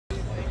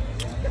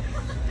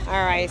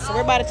Alright, so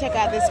we're about to check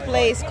out this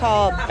place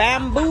called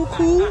Bamboo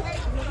Coo.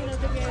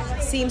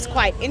 Seems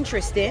quite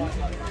interesting.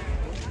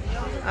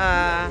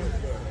 Not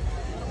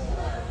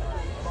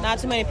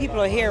too many people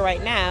are here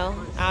right now,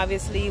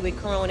 obviously with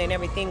Corona and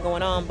everything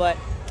going on, but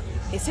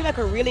it seems like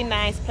a really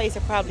nice place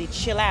to probably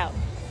chill out.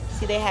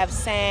 See, they have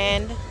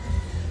sand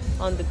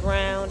on the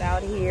ground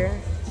out here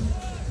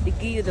to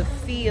give you the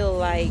feel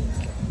like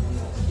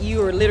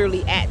you are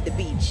literally at the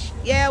beach.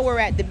 Yeah, we're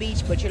at the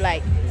beach, but you're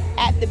like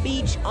at the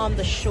beach on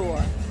the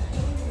shore.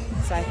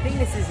 So I think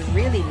this is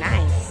really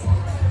nice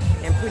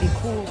and pretty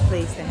cool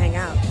place to hang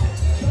out.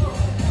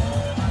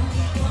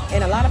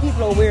 And a lot of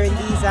people are wearing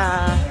these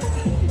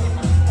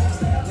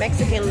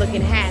Mexican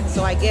looking hats,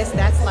 so I guess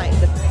that's like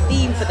the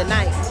theme for the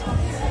night.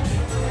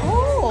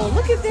 Oh,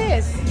 look at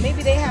this.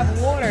 Maybe they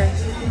have water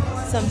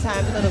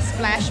sometimes, a little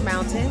splash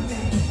mountain.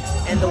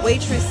 And the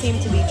waitress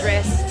seemed to be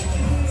dressed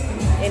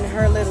in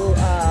her little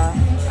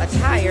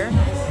attire.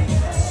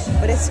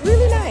 But it's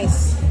really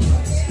nice.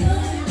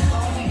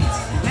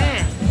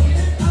 Man.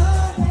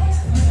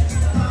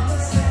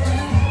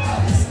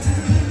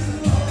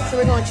 So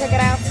we're going to check it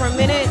out for a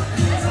minute.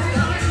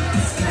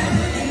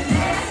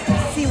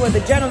 See what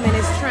the gentleman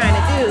is trying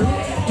to do.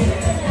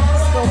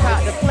 Scope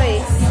out the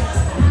place.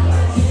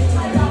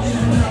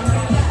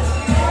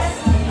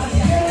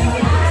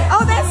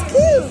 Oh, that's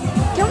cute.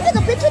 Can we take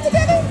a picture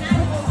together?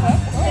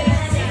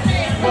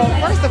 Well,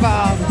 first of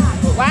all,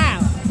 wow,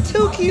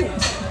 too cute.